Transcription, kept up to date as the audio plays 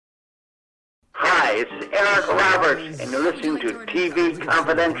Hi, it's Eric Roberts, and you're listening to TV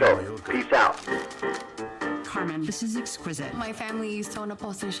Confidential. Peace out. Carmen, this is exquisite. My family used to own a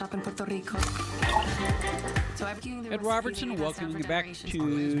postal shop in Puerto Rico. Ed Robertson, welcoming you back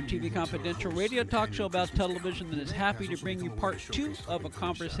to TV Confidential radio talk show about television that is happy to bring you part 2 of a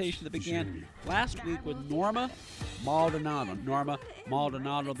conversation that began last week with Norma Maldonado. Norma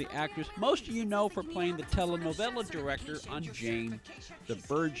Maldonado, the actress most of you know for playing the telenovela director on Jane the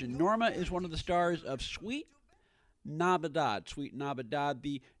Virgin. Norma is one of the stars of Sweet Navidad. Sweet Navidad,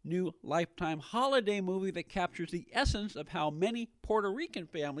 the new Lifetime holiday movie that captures the essence of how many Puerto Rican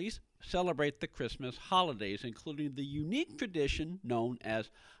families celebrate the Christmas holidays, including the unique tradition known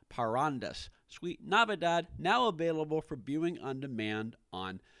as Parrandas. Sweet Navidad, now available for viewing on demand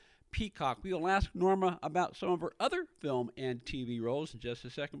on Peacock. We will ask Norma about some of her other film and TV roles in just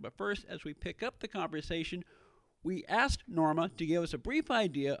a second, but first, as we pick up the conversation, we asked Norma to give us a brief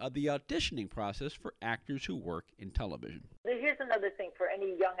idea of the auditioning process for actors who work in television. Here's another thing for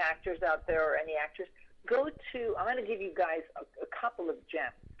any young actors out there or any actors. I'm going to give you guys a couple of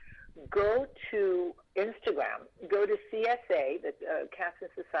gems. Go to Instagram, go to CSA, the Casting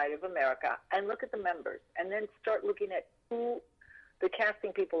Society of America, and look at the members, and then start looking at who the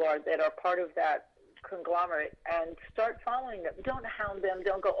casting people are that are part of that conglomerate, and start following them. Don't hound them.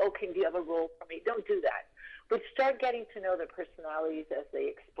 Don't go, okay, do you have a role for me? Don't do that. But start getting to know their personalities as they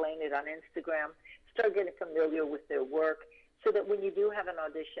explain it on Instagram. Start getting familiar with their work so that when you do have an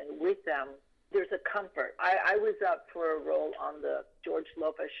audition with them, there's a comfort. I was up for a role on the George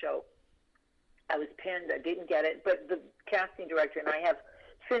Lopez show. I was pinned. I didn't get it. But the casting director and I have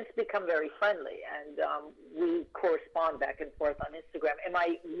since become very friendly, and we correspond back and forth on Instagram. Am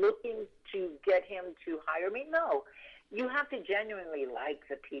I looking to get him to hire me? No. You have to genuinely like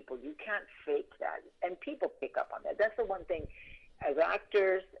the people. You can't fake that. And people pick up on that. That's the one thing. As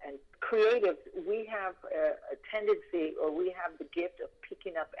actors and creatives, we have a tendency, or we have the gift of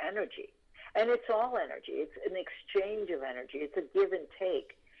picking up energy. And it's all energy. It's an exchange of energy. It's a give and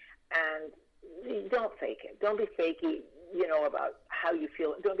take. And don't fake it. Don't be fakey, about how you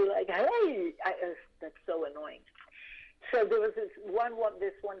feel. Don't be like, hey, that's so annoying. So there was this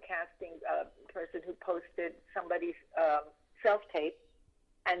one casting person who posted somebody's self-tape,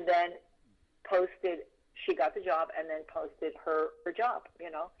 and then posted she got the job, and then posted her job,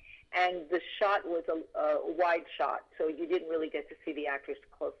 And the shot was a wide shot, so you didn't really get to see the actress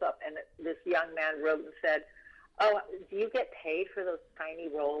close up. And this young man wrote and said, "Oh, do you get paid for those tiny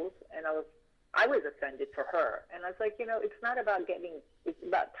roles?" And I was offended for her. And I was like, it's not about it's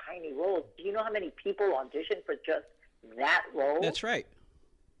about tiny roles. Do you know how many people audition for just that role? That's right.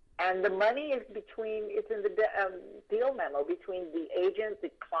 And the money is it's in the deal memo between the agent,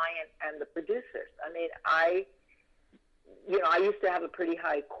 the client, and the producers. I mean, I used to have a pretty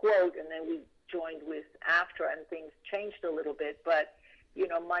high quote, and then we joined with AFTRA, and things changed a little bit. But,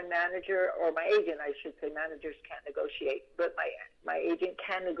 my manager, or my agent, I should say, managers can't negotiate, but my agent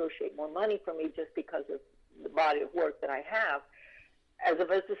can negotiate more money for me just because of the body of work that I have, as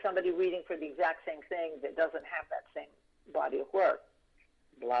opposed to somebody reading for the exact same thing that doesn't have that same body of work.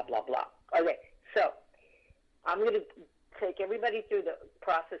 Blah, blah, blah. Okay, so I'm going to take everybody through the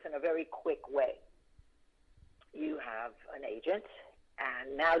process in a very quick way. You have an agent,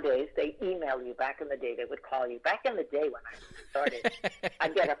 and nowadays they email you. Back in the day, they would call you. Back in the day when I started,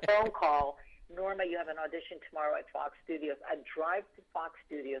 I'd get a phone call. Norma, you have an audition tomorrow at Fox Studios. I'd drive to Fox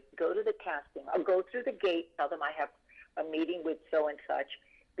Studios, go to the casting. I'll go through the gate, tell them I have a meeting with so-and-such.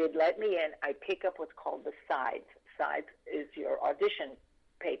 They'd let me in. I pick up what's called the sides. Sides is your audition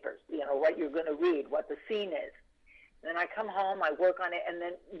papers, what you're going to read, what the scene is. Then I come home, I work on it, and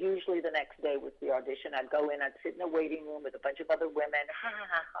then usually the next day was the audition. I'd go in, I'd sit in a waiting room with a bunch of other women.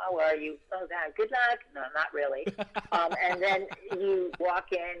 How are you? Oh, God, good luck. No, not really. And then you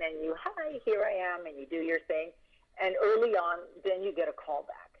walk in and you, hi, here I am, and you do your thing. And early on, then you get a call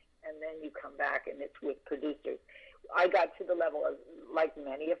back, and then you come back, and it's with producers. I got to the level of, like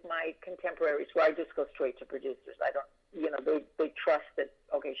many of my contemporaries, where I just go straight to producers. I don't, they trust that,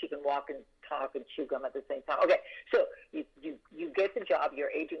 okay, she can walk and talk and chew gum at the same time. Okay, so you get the job, your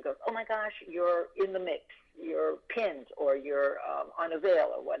agent goes, oh my gosh, you're in the mix, you're pinned, or you're on a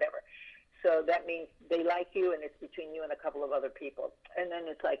veil or whatever. So that means they like you, and it's between you and a couple of other people. And then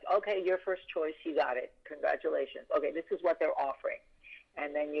it's like, okay, your first choice, you got it. Congratulations. Okay, this is what they're offering.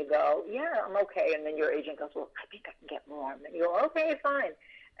 And then you go, yeah, I'm okay. And then your agent goes, well, I think I can get more. And then you go, okay, fine.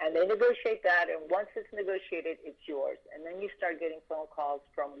 And they negotiate that, and once it's negotiated, it's yours. And then you start getting phone calls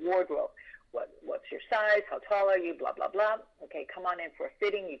from wardrobe. What's your size? How tall are you? Blah, blah, blah. Okay, come on in for a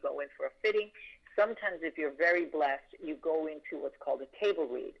fitting. You go in for a fitting. Sometimes if you're very blessed, you go into what's called a table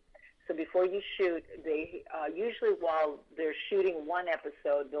read. So before you shoot, they usually while they're shooting one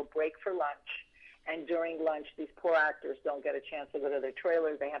episode, they'll break for lunch. And during lunch, these poor actors don't get a chance to go to their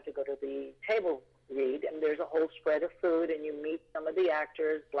trailers. They have to go to the table read, and there's a whole spread of food, and you meet some of the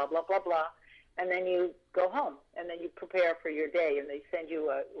actors, blah, blah, blah, blah. And then you go home, and then you prepare for your day, and they send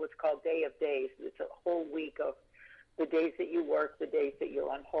you what's called Day of Days. It's a whole week of the days that you work, the days that you're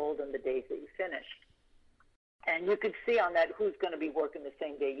on hold, and the days that you finish. And you could see on that who's going to be working the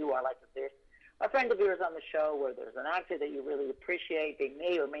same day you are. Like if there's a friend of yours on the show or there's an actor that you really appreciate, they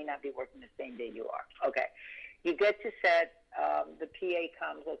may or may not be working the same day you are. Okay. You get to set, the PA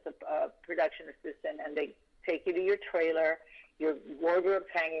comes, that's a production assistant, and they take you to your trailer, your wardrobe's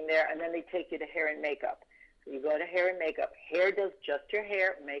hanging there, and then they take you to hair and makeup. So you go to hair and makeup. Hair does just your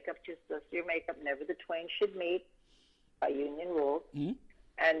hair, makeup just does your makeup. Never the twain should meet by union rules. Mm-hmm.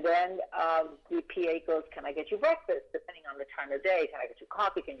 And then the PA goes, can I get you breakfast, depending on the time of day? Can I get you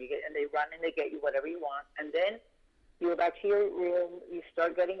coffee? Can you get? And they run and they get you whatever you want. And then you go back to your room, you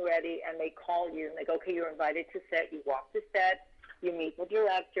start getting ready, and they call you, and they go, okay, you're invited to set. You walk to set. You meet with your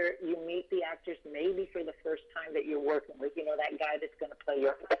actor. You meet the actors maybe for the first time that you're working with. You know, that guy that's going to play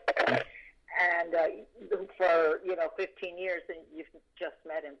your and for, 15 years, and you've just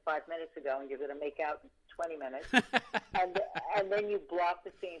met him 5 minutes ago, and you're going to make out in 20 minutes. and then you block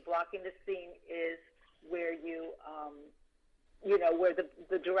the scene. Blocking the scene is where you, where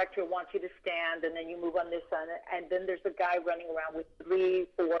the director wants you to stand, and then you move on this side, and then there's a guy running around with 3,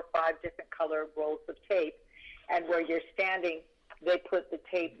 4, 5 different color rolls of tape, and where you're standing, they put the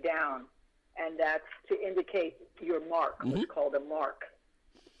tape down, and that's to indicate your mark, what's called a mark.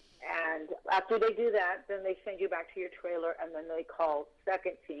 And after they do that, then they send you back to your trailer, and then they call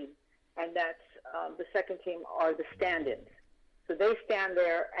second team, and that's the second team are the stand-ins. So they stand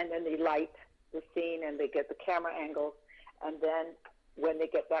there, and then they light the scene, and they get the camera angles, and then when they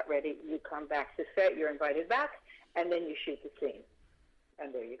get that ready, you come back to set, you're invited back, and then you shoot the scene.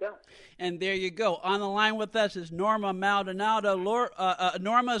 And there you go. And there you go. On the line with us is Norma Maldonado.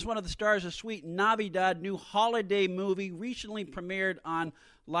 Norma is one of the stars of Sweet Navidad, new holiday movie, recently premiered on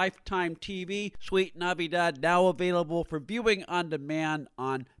Lifetime TV. Sweet Navidad, now available for viewing on demand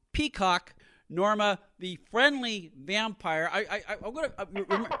on Peacock. Norma, the friendly vampire. I'm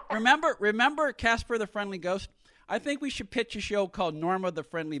gonna remember Casper the Friendly Ghost. I think we should pitch a show called Norma the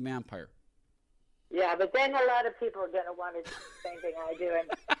Friendly Vampire. Yeah, but then a lot of people are going to want to do the same thing I do. And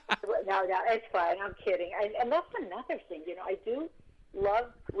no, it's fine. I'm kidding. And that's another thing. I do love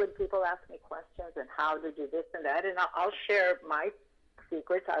when people ask me questions and how to do this and that, and I'll share my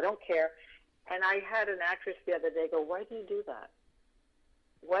secrets. I don't care. And I had an actress the other day go, why do you do that?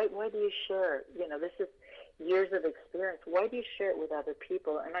 Why do you share? This is years of experience. Why do you share it with other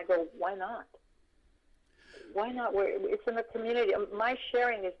people? And I go, why not? Why not? It's in the community. My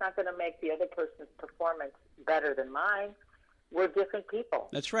sharing is not going to make the other person's performance better than mine. We're different people.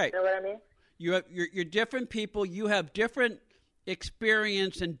 That's right. You know what I mean? You're different people. You have different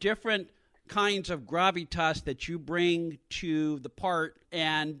experience and different kinds of gravitas that you bring to the part,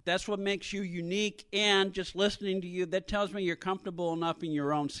 and that's what makes you unique. And just listening to you, that tells me you're comfortable enough in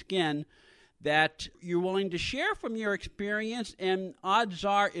your own skin that you're willing to share from your experience. And odds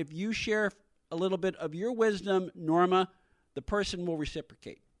are, if you share a little bit of your wisdom, Norma, the person will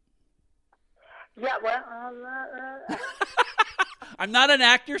reciprocate. Yeah, well, I'm not an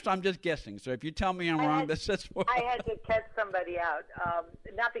actor, so I'm just guessing. So if you tell me I'm wrong, that's what I had to catch somebody out.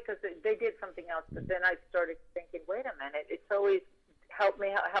 Not because they did something else, but then I started thinking, wait a minute, it's always help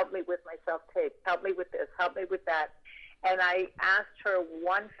me with my self-tape, help me with this, help me with that. And I asked her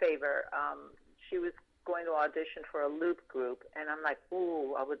one favor. She was going to audition for a loop group, and I'm like,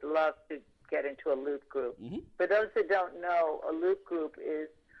 ooh, I would love to get into a loop group. Mm-hmm. For those that don't know, a loop group is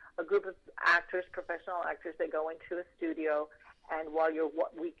a group of actors, professional actors that go into a studio, and while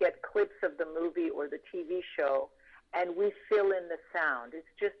we get clips of the movie or the TV show, and we fill in the sound. It's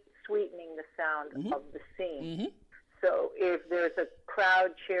just sweetening the sound mm-hmm. of the scene. Mm-hmm. So if there's a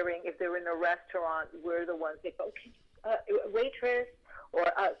crowd cheering, if they're in a restaurant, we're the ones that go, waitress, or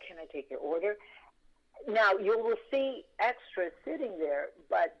can I take your order? Now, you will see extras sitting there,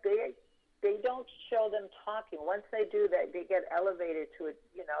 but they don't show them talking. Once they do that, they get elevated to it.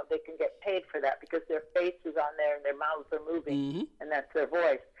 They can get paid for that because their face is on there and their mouths are moving, mm-hmm. and that's their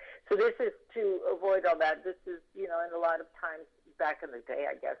voice. So this is to avoid all that. This is, and a lot of times back in the day,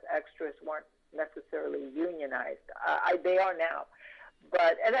 I guess, extras weren't necessarily unionized. They are now.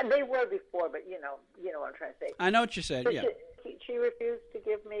 And they were before, but you know what I'm trying to say. I know what you said, so yeah. She refused to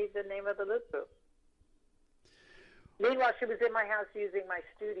give me the name of the loop group. Meanwhile, she was in my house using my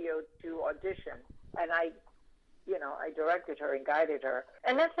studio to audition, and I I directed her and guided her,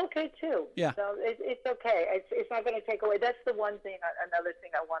 and that's okay too. Yeah. So it's okay. It's not going to take away. That's the one thing. Another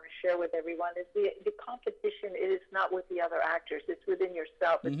thing I want to share with everyone is the competition. It is not with the other actors. It's within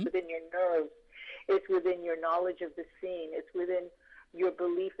yourself. It's within your nerves. It's within your knowledge of the scene. It's within your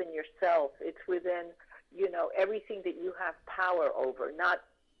belief in yourself. It's within everything that you have power over, not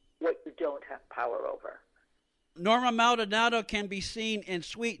what you don't have power over. Norma Maldonado can be seen in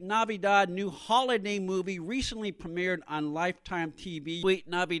Sweet Navidad, new holiday movie recently premiered on Lifetime TV. Sweet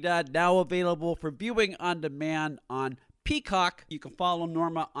Navidad now available for viewing on demand on Peacock. You can follow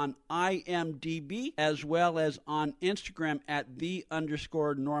Norma on IMDb as well as on Instagram at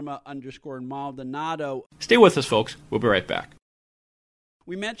 _Norma_Maldonado. Stay with us, folks. We'll be right back.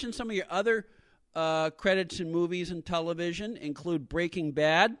 We mentioned some of your other credits in movies and television include Breaking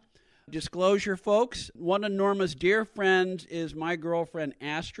Bad. Disclosure, folks, one of Norma's dear friends is my girlfriend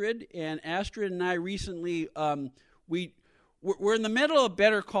Astrid, and Astrid and I recently, we're in the middle of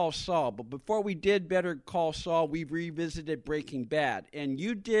Better Call Saul, but before we did Better Call Saul, we revisited Breaking Bad, and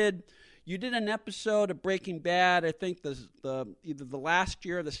you did an episode of Breaking Bad, I think either the last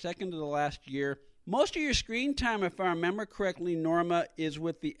year or the second to the last year. Most of your screen time, if I remember correctly, Norma, is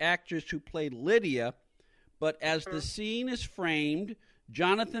with the actress who played Lydia, but as the scene is framed,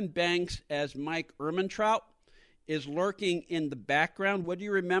 Jonathan Banks as Mike Ehrmantraut is lurking in the background. What do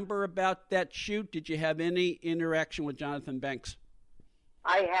you remember about that shoot? Did you have any interaction with Jonathan Banks?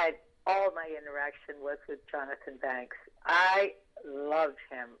 I had all my interaction was with Jonathan Banks. I loved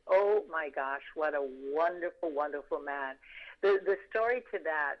him. Oh my gosh, what a wonderful, wonderful man. The story to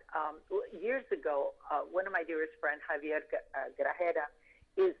that, years ago, one of my dearest friends, Javier Grajera,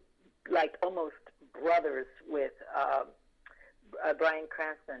 is like almost brothers with Bryan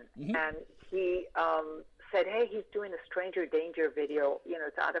Cranston, and he said, hey, he's doing a stranger danger video,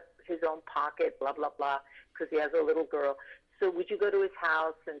 it's out of his own pocket, blah, blah, blah, because he has a little girl. So would you go to his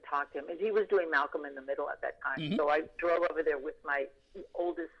house and talk to him? And he was doing Malcolm in the Middle at that time. So I drove over there with my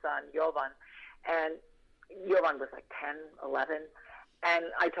oldest son, Jovan, and Jovan was like 10, 11. And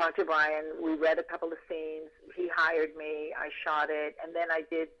I talked to Bryan. We read a couple of scenes. He hired me. I shot it. And then I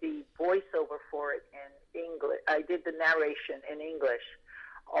did the voiceover for it in English. I did the narration in English,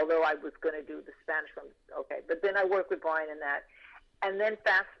 although I was going to do the Spanish one. Okay. But then I worked with Bryan in that. And then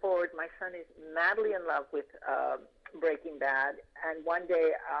fast forward, my son is madly in love with Breaking Bad. And one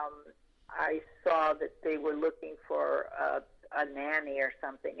day I saw that they were looking for a nanny or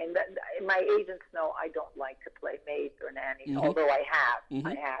something. And my agents know I don't like to play maids or nannies, although I have.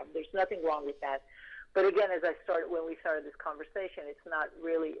 I have. There's nothing wrong with that. But again, when we started this conversation, it's not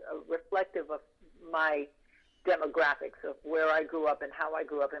really reflective of my demographics of where I grew up and how I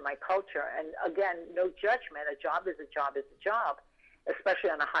grew up in my culture. And again, no judgment. A job is a job is a job, especially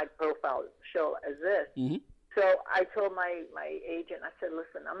on a high-profile show as this. So I told my agent, I said,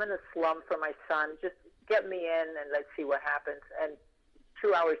 listen, I'm in a slum for my son. Just get me in and let's see what happens. And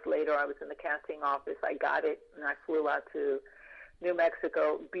 2 hours later, I was in the casting office. I got it, and I flew out to New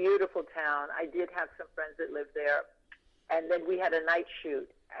Mexico. Beautiful town. I did have some friends that lived there. And then we had a night shoot,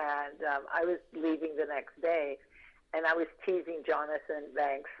 and I was leaving the next day, and I was teasing Jonathan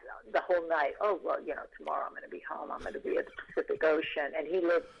Banks the whole night. Oh, well, tomorrow I'm going to be home. I'm going to be at the Pacific Ocean. And he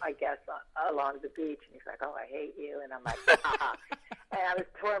lived, I guess, along the beach. And he's like, oh, I hate you. And I'm like, ha. And I was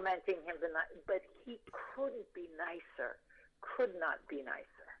tormenting him the night. But he couldn't be nicer. Could not be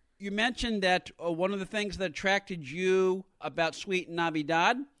nicer. You mentioned that one of the things that attracted you about Sweet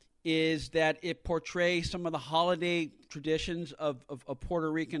Navidad is that it portrays some of the holiday traditions of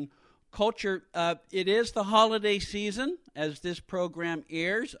Puerto Rican culture. It is the holiday season as this program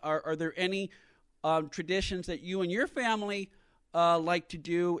airs. Are there any traditions that you and your family like to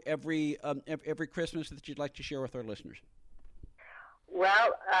do every Christmas that you'd like to share with our listeners?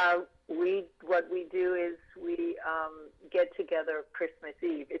 Well, what we do is we get together Christmas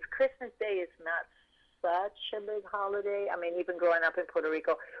Eve. It's Christmas Day is not such a big holiday. I mean, even growing up in Puerto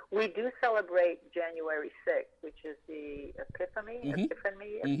Rico, we do celebrate January 6th, which is the Epiphany.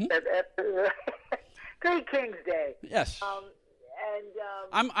 Three Kings Day. Yes.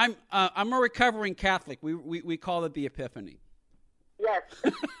 I'm a recovering Catholic. We call it the Epiphany. Yes,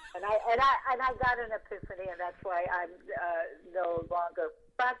 and I got an epiphany, and that's why I'm no longer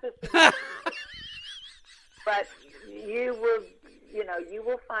practicing. But you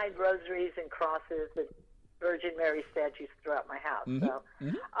will find rosaries and crosses and Virgin Mary statues throughout my house.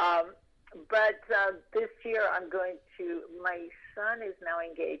 But this year my son is now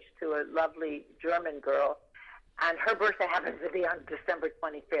engaged to a lovely German girl, and her birthday happens to be on December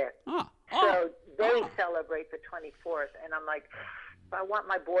 25th. So they celebrate the 24th, and I'm like, I want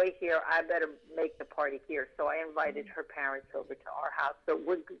my boy here, I better make the party here. So I invited her parents over to our house. So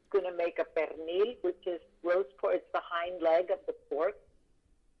we're going to make a pernil, which is roast pork. It's the hind leg of the pork.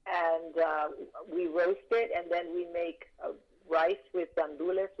 And we roast it, and then we make rice with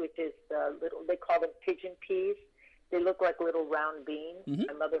gandules, which is they call them pigeon peas. They look like little round beans. Mm-hmm.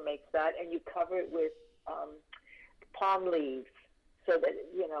 My mother makes that. And you cover it with palm leaves so that,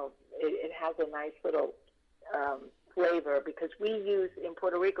 it has a nice little flavor, because in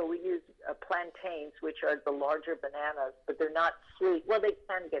Puerto Rico, we use plantains, which are the larger bananas, but they're not sweet. Well, they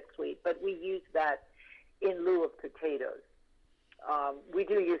can get sweet, but we use that in lieu of potatoes. We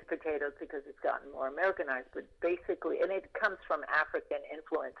do use potatoes because it's gotten more Americanized, but basically, and it comes from African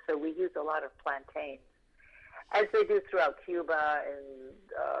influence, so we use a lot of plantains, as they do throughout Cuba and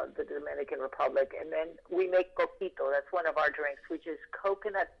the Dominican Republic. And then we make coquito. That's one of our drinks, which is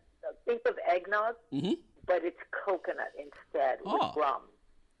coconut. Think of eggnog, mm-hmm. but it's coconut instead with rum.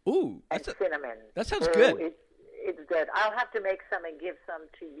 Ooh, and cinnamon. That sounds good. It's good. I'll have to make some and give some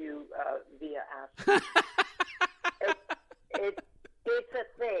to you via ask. It's a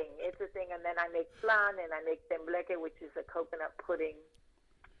thing. It's a thing. And then I make flan and I make tembleque, which is a coconut pudding.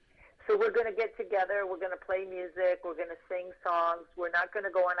 So we're going to get together. We're going to play music. We're going to sing songs. We're not going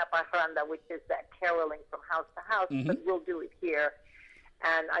to go on a parranda, which is that caroling from house to house, mm-hmm. but we'll do it here.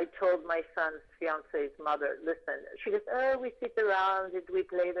 And I told my son's fiance's mother, listen, she goes, we sit around and we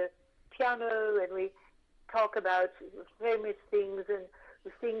play the piano and we talk about famous things and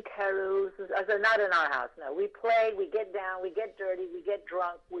we sing carols. I said, not in our house, no. We play, we get down, we get dirty, we get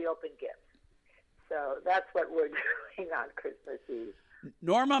drunk, we open gifts. So that's what we're doing on Christmas Eve.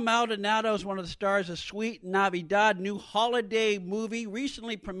 Norma Maldonado is one of the stars of Sweet Navidad, new holiday movie,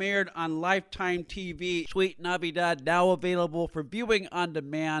 recently premiered on Lifetime TV. Sweet Navidad, now available for viewing on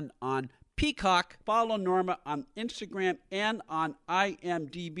demand on Peacock. Follow Norma on Instagram and on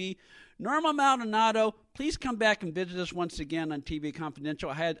IMDb. Norma Maldonado, please come back and visit us once again on TV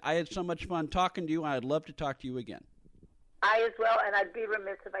Confidential. I had so much fun talking to you. I'd love to talk to you again. I as well, and I'd be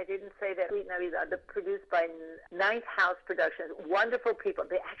remiss if I didn't say that Sweet Navidad, produced by Ninth House Productions, wonderful people.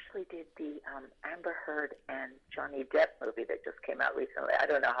 They actually did the Amber Heard and Johnny Depp movie that just came out recently. I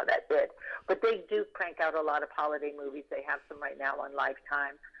don't know how that did, but they do crank out a lot of holiday movies. They have some right now on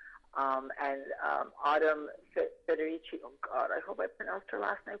Lifetime. And Autumn Federici, oh God, I hope I pronounced her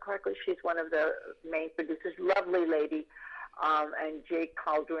last name correctly. She's one of the main producers, lovely lady. And Jake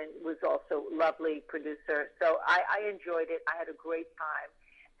Caldwin was also a lovely producer. So I enjoyed it. I had a great time.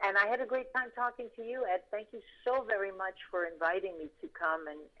 And I had a great time talking to you, Ed. Thank you so very much for inviting me to come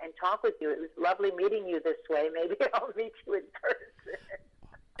and talk with you. It was lovely meeting you this way. Maybe I'll meet you in person.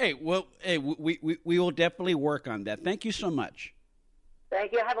 We will definitely work on that. Thank you so much.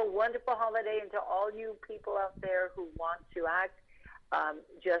 Thank you. Have a wonderful holiday. And to all you people out there who want to act,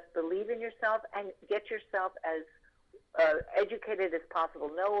 just believe in yourself and get yourself as educated as possible.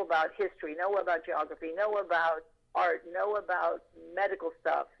 Know about history, know about geography, know about art, know about medical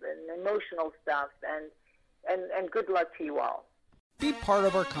stuff and emotional stuff, and good luck to you all. Be part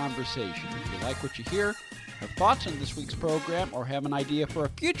of our conversation. If you like what you hear, have thoughts on this week's program, or have an idea for a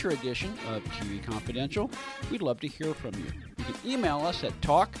future edition of TV Confidential, we'd love to hear from you. You can email us at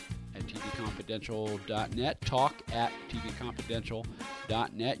talk@tvconfidential.net,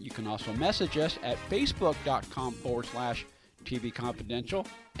 talk@tvconfidential.net. You can also message us at facebook.com/tvconfidential,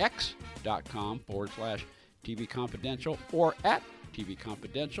 x.com/tvconfidential, or at TV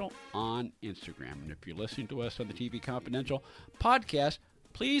Confidential on Instagram. And if you're listening to us on the TV Confidential podcast,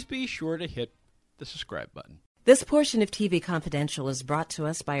 please be sure to hit the subscribe button. This portion of TV Confidential is brought to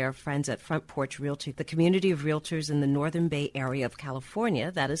us by our friends at Front Porch Realty, the community of realtors in the Northern Bay area of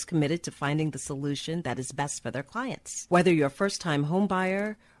California that is committed to finding the solution that is best for their clients. Whether you're a first-time home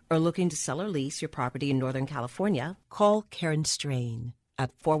buyer or looking to sell or lease your property in Northern California, call Karen Strain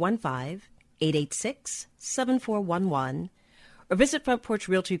at 415-886-7411 or visit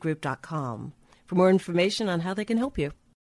frontporchrealtygroup.com for more information on how they can help you.